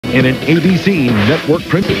in an ABC network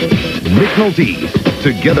premiere. Nick Nolte,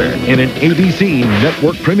 together in an ABC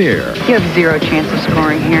network premiere. You have zero chance of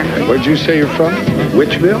scoring here. Where'd you say you're from?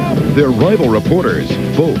 Witchville? They're rival reporters,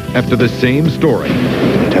 both after the same story.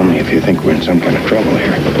 Tell me if you think we're in some kind of trouble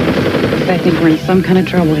here. I think we're in some kind of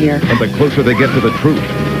trouble here. And the closer they get to the truth,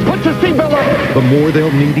 Put your seatbelt on! the more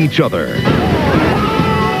they'll need each other.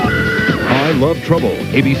 I Love Trouble,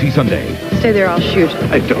 ABC Sunday. Stay there, I'll shoot.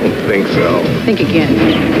 I don't think so. Think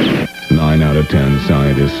again. 9 out of 10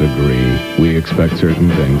 scientists agree. We expect certain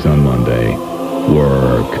things on Monday.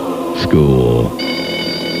 Work, school,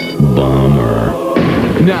 bummer.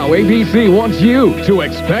 Now ABC wants you to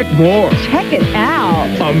expect more. Check it out.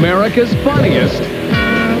 America's funniest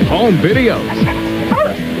home videos.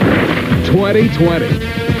 2020.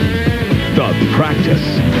 The Practice.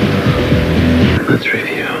 Let's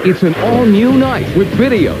review. It's an all-new night with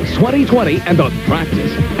videos 2020 and The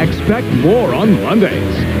Practice. Expect more on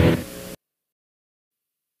Mondays.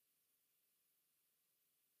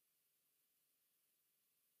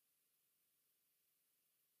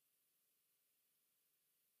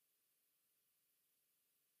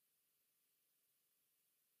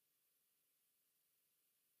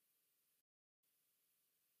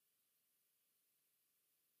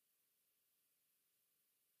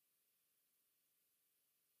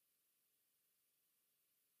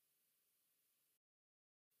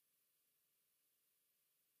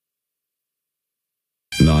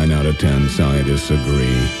 Nine out of 10 scientists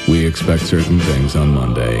agree. We expect certain things on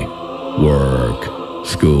Monday. Work,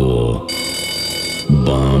 school,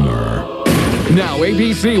 bummer. Now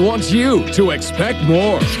ABC wants you to expect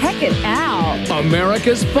more. Check it out.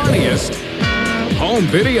 America's funniest home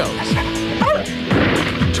videos.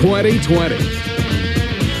 2020.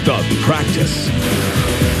 The Practice.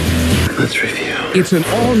 Let's review. It's an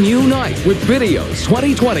all-new night with videos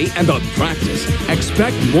 2020 and The Practice.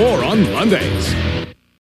 Expect more on Mondays.